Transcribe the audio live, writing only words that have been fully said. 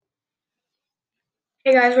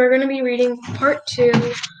Hey guys, we're going to be reading part 2,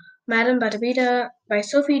 Madame Badabita by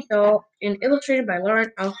Sophie Doll and illustrated by Lauren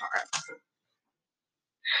O'Hara.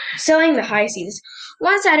 Sailing the high seas.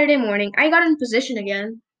 One Saturday morning, I got in position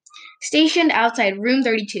again, stationed outside room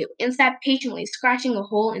 32, and sat patiently scratching a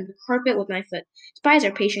hole in the carpet with my foot. Spies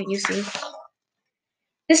are patient, you see.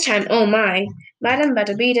 This time, oh my, Madame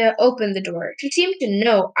Badabita opened the door. She seemed to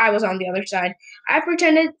know I was on the other side. I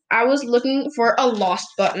pretended I was looking for a lost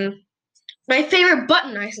button. My favorite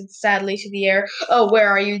button, I said sadly to the air. Oh, where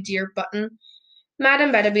are you, dear button?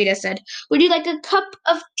 Madame Badabita said, Would you like a cup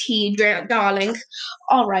of tea, darling?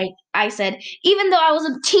 All right, I said, even though I was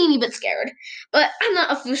a teeny bit scared. But I'm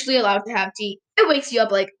not officially allowed to have tea. It wakes you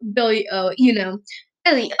up like Billy O.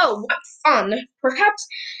 Billy O, what fun! Perhaps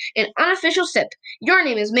an unofficial sip. Your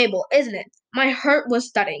name is Mabel, isn't it? My heart was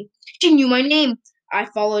thudding. She knew my name. I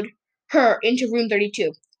followed her into room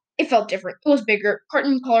 32. It felt different. It was bigger,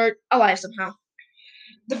 carton-colored, alive somehow.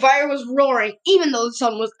 The fire was roaring, even though the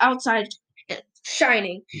sun was outside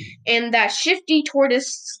shining, and that shifty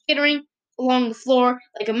tortoise skittering along the floor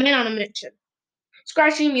like a man on a mission.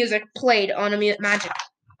 Scratching music played on a magic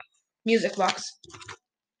music box.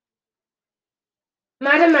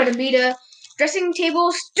 Madame Matabita dressing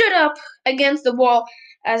table stood up against the wall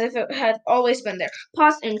as if it had always been there.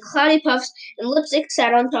 Pots and cloudy puffs and lipstick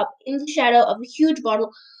sat on top in the shadow of a huge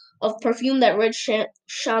bottle of perfume that read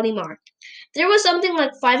Shalimar. There was something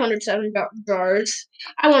like 507 jars.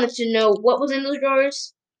 I wanted to know what was in those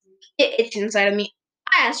jars. It itched inside of me.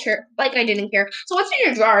 I asked her, like I didn't care. So what's in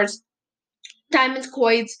your jars? Diamonds,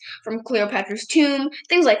 coins from Cleopatra's tomb,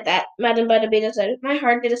 things like that. Madame Badabita said. My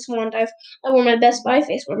heart did a swan dive. I wore my best spy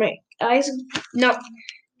face where my eyes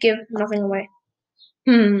give nothing away.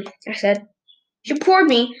 I said. She poured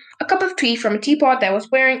me a cup of tea from a teapot that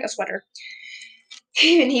was wearing a sweater.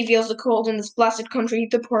 Even he feels the cold in this blasted country,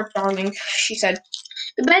 the poor darling, she said.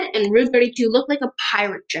 The bed in room 32 looked like a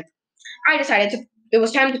pirate ship. I decided it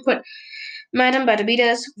was time to put Madame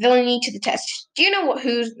Badabita's villainy to the test. Do you know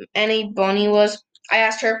whose Annie Bonny was? I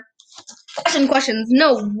asked her. Questions.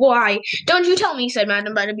 No, why? Don't you tell me, said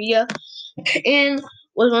Madame Badabita. Anne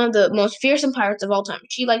was one of the most fearsome pirates of all time.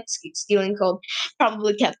 She liked stealing gold,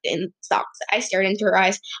 probably kept it in stocks. I stared into her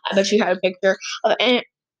eyes. I bet she had a picture of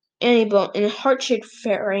Annie Bonny in a heart-shaped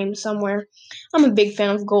frame somewhere. I'm a big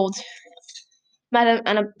fan of gold. Madame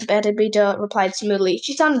Badabita replied smoothly.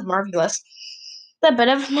 She sounded marvelous. That bed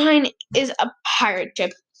of mine is a pirate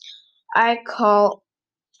ship. I call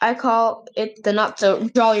it the not so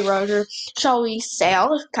jolly Roger. Shall we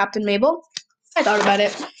sail, Captain Mabel? I thought about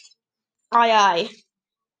it. Aye, aye,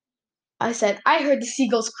 I said. I heard the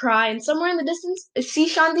seagulls cry, and somewhere in the distance, a sea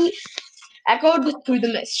shanty echoed through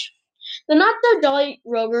the mist. The not so jolly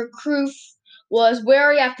Roger crew was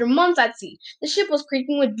weary after months at sea. The ship was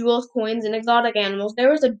creaking with jewels, coins, and exotic animals.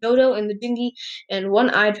 There was a dodo in the dinghy, and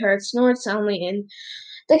one-eyed parrot snored soundly in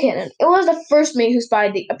the cannon. It was the first mate who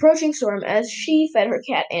spied the approaching storm as she fed her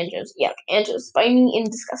cat Anjos. Yuck, Anjos, spiny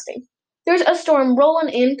and disgusting. There's a storm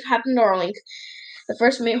rolling in, Captain Darling. The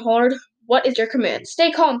first mate hollered. What is your command?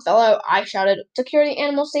 Stay calm, fellow, I shouted. Secure the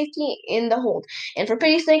animal's safety in the hold, and for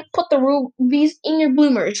pity's sake, put the rubies in your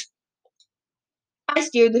bloomers. I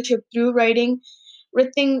steered the ship through writhing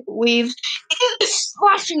waves in the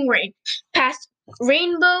splashing rain, past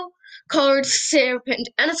rainbow-colored serpent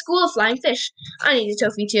and a school of flying fish. I needed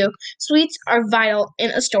toffee too. Sweets are vital in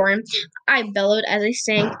a storm. I bellowed as I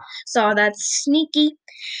saw that sneaky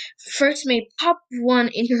first mate pop one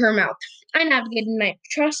into her mouth. I navigated my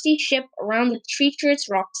trusty ship around the treacherous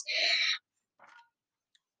rocks,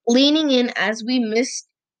 leaning in as we missed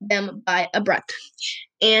them by a breath.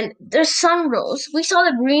 And the sun rose. We saw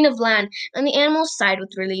the green of land, and the animals sighed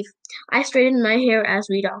with relief. I straightened my hair as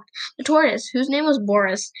we docked. The tortoise, whose name was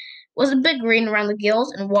Boris, was a bit green around the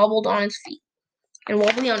gills and wobbled on his feet.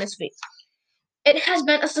 It has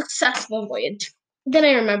been a successful voyage. Then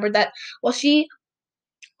I remembered that while she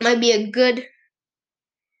might be a good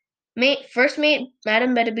first mate,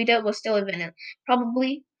 Madame Bedabita was still a villain,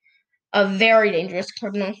 probably a very dangerous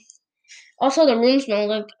criminal. Also, the room smelled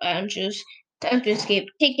like oranges. Time to escape.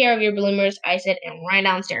 Take care of your bloomers, I said, and ran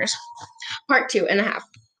downstairs. Part 2.5.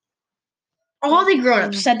 All the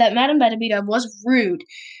grown-ups said that Madame Badabita was rude.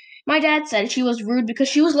 My dad said she was rude because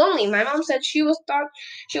she was lonely. My mom said thought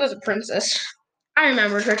she was a princess. I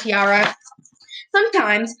remembered her tiara.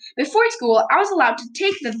 Sometimes, before school, I was allowed to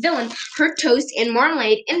take the villain her toast and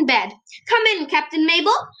marmalade in bed. Come in, Captain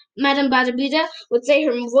Mabel, Madame Badabita would say,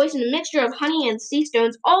 her voice in a mixture of honey and sea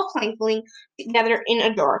stones all clankling together in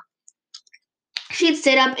a jar. She'd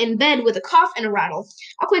sit up in bed with a cough and a rattle.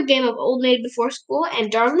 A quick game of Old Maid before school,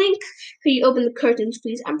 and darling, could you open the curtains,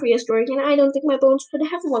 please? I'm prehistoric, and I don't think my bones could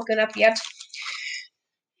have woken up yet.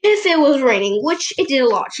 If it was raining, which it did a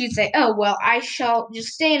lot, she'd say, "Oh well, I shall just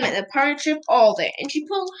stay in the partnership all day." And she'd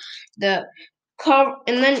pull the cover,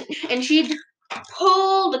 and she'd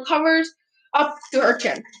pull the covers up to her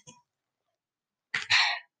chin.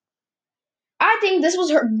 I think this was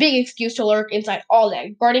her big excuse to lurk inside all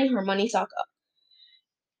day, guarding her money sock up.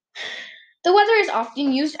 The weather is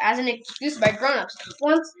often used as an excuse by grown-ups.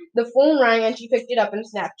 Once the phone rang and she picked it up and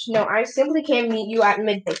snapped, "No, I simply can't meet you at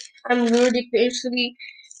midday. I'm ridiculously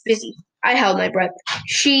busy." I held my breath.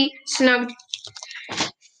 She snugged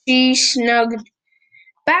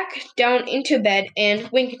back down into bed and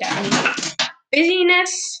winked at me.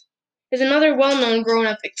 Busyness is another well-known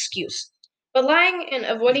grown-up excuse. But lying and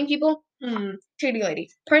avoiding people? Shady lady.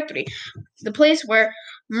 Part 3. The place where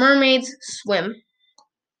mermaids swim.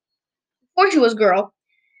 When she was a girl,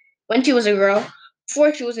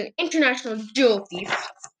 before she was an international jewel thief,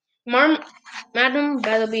 Madame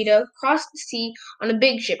Bellavita crossed the sea on a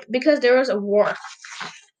big ship because there was a war.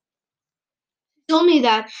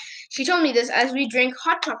 She told me this as we drank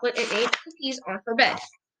hot chocolate and ate cookies on her bed.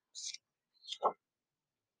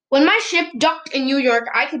 When my ship docked in New York,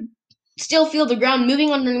 I could still feel the ground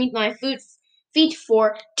moving underneath my feet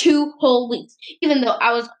for 2 whole weeks, even though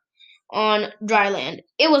I was on dry land.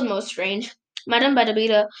 It was most strange. Madame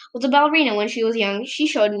Badabita was a ballerina when she was young. She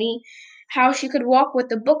showed me how she could walk with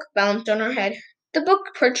the book balanced on her head. The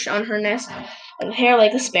book perched on her nest, and hair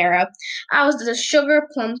like a sparrow. I was the sugar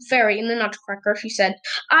plum fairy in the Nutcracker, she said.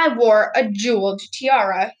 I wore a jeweled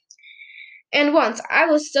tiara. And once I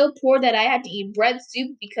was so poor that I had to eat bread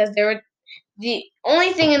soup because the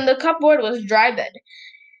only thing in the cupboard was dry bread.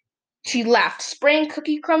 She laughed, spraying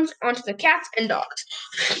cookie crumbs onto the cats and dogs.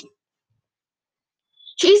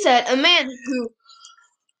 She said a man who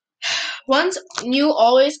once knew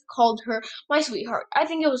always called her my sweetheart. I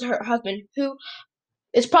think it was her husband, who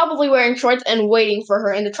is probably wearing shorts and waiting for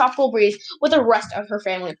her in the tropical breeze with the rest of her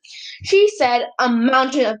family. She said a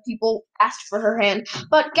mountain of people asked for her hand,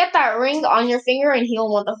 but get that ring on your finger and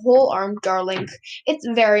he'll want the whole arm, darling. It's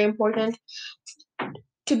very important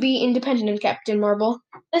to be independent, Captain Marble.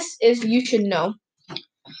 This is you should know.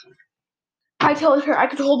 I told her I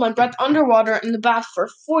could hold my breath underwater in the bath for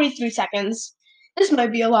 43 seconds. This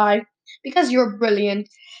might be a lie, because you're brilliant,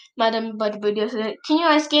 Madame Budbudia said. Can you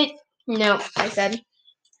ice skate? No, I said.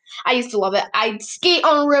 I used to love it. I'd skate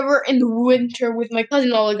on a river in the winter with my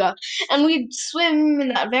cousin Olga, and we'd swim in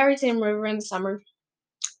that very same river in the summer.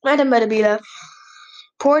 Madame Budbudia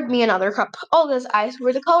poured me another cup. Olga's eyes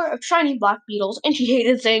were the color of shiny black beetles, and she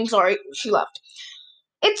hated saying sorry. She left.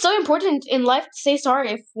 It's so important in life to say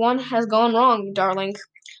sorry if one has gone wrong, darling.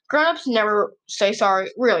 Grown-ups never say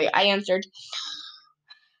sorry, really, I answered.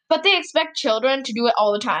 But they expect children to do it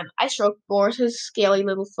all the time. I stroked Boris's scaly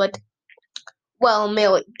little foot. Well, maybe.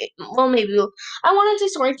 I want to say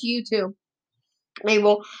sorry to you, too.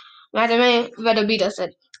 Mabel, Madame Vedabita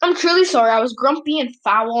said. I'm truly sorry. I was grumpy and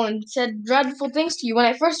foul and said dreadful things to you when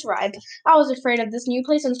I first arrived. I was afraid of this new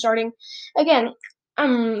place and starting again.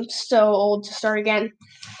 I'm so old to start again.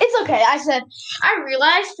 It's okay, I said. I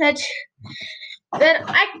realized that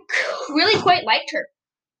I really quite liked her.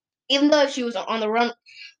 Even though she was on the run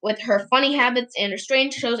with her funny habits and her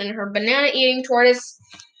strange shows and her banana-eating tortoise.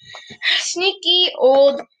 Sneaky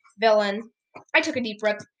old villain. I took a deep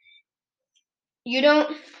breath. You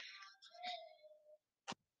don't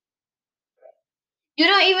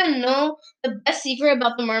even know the best secret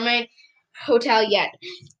about the Mermaid Hotel yet,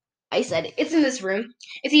 I said. It's in this room.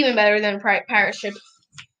 It's even better than a pirate ship.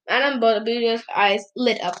 Madame Bodabudia's eyes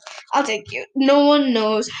lit up. I'll take you. No one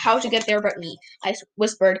knows how to get there but me, I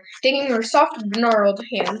whispered, taking her soft, gnarled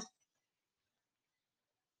hand.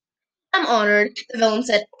 I'm honored, the villain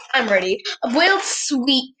said. I'm ready. A boiled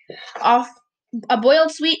sweet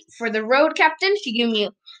for the road, Captain. She gave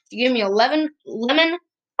me a lemon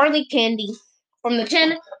barley candy from the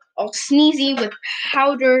tin, all sneezy with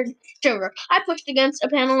powdered sugar. I pushed against a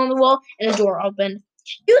panel on the wall and a door opened.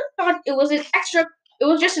 You thought it was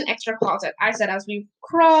just an extra closet, I said as we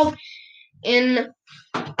crawled in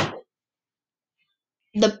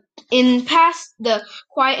past the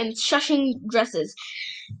quiet and shushing dresses.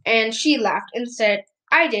 And she laughed and said,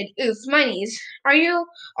 I did. Oof, my knees. Are you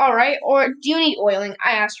all right, or do you need oiling?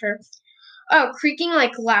 I asked her. Oh, creaking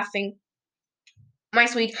like laughing. My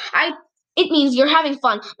sweet, it means you're having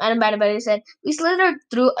fun, Madame Badabadi said. We slithered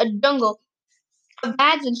through a jungle of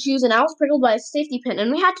bags and shoes, and I was prickled by a safety pin,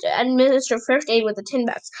 and we had to administer first aid with the tin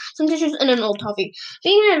bats, some tissues, and an old toffee.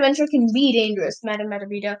 Being an adventurer can be dangerous, Madame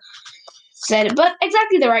Badabita said, but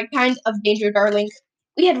exactly the right kind of danger, darling.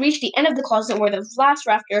 We had reached the end of the closet where the last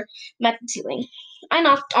rafter met the ceiling. I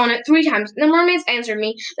knocked on it 3 times, and the mermaids answered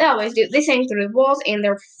me. They always do. They sang through the walls, and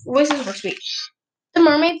their voices were sweet. The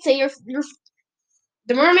mermaids say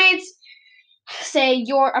the mermaids say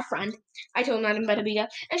you're a friend, I told Madame Betabita,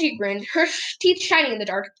 and she grinned, her teeth shining in the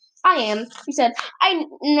dark. I am, she said. I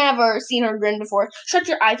never seen her grin before. Shut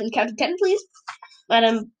your eyes and count to 10, please.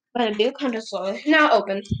 Madame Betabita counted slowly. Now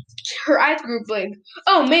open. Her eyes grew big.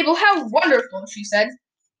 Oh, Mabel, how wonderful, she said.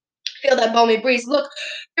 Feel that balmy breeze. Look,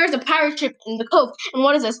 there's a pirate ship in the cove. And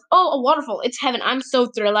what is this? Oh, a waterfall. It's heaven. I'm so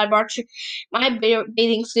thrilled. I brought my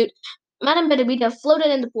bathing suit. Madame Betabita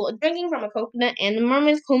floated in the pool, drinking from a coconut, and the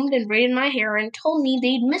mermaids combed and braided my hair and told me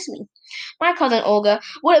they'd miss me. My cousin Olga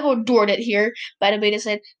would have adored it here, Betabita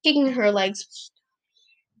said, kicking her legs.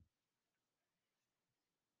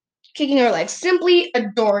 Kicking her legs. Simply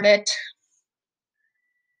adored it.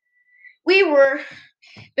 We were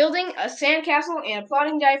building a sandcastle and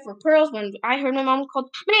plotting dive for pearls when I heard my mom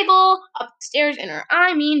called Mabel upstairs in her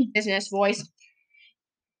business voice.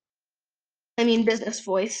 Business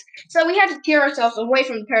voice. So we had to tear ourselves away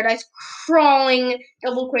from the paradise, crawling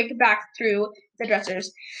double quick back through the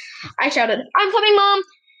dressers. I shouted, I'm coming, Mom!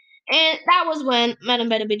 And that was when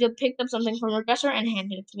Madame Betabita picked up something from her dresser and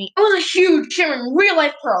handed it to me. It was a huge, shimmering,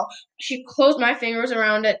 real-life pearl. She closed my fingers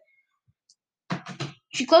around it.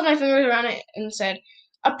 And said,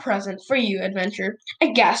 a present for you, Adventure.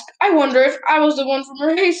 I gasped. I wonder if I was the one from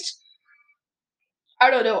her haste. I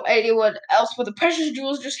don't know anyone else with the precious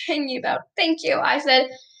jewels just hanging about. Thank you, I said.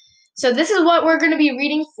 So this is what we're going to be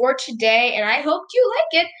reading for today, and I hope you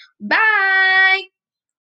like it. Bye!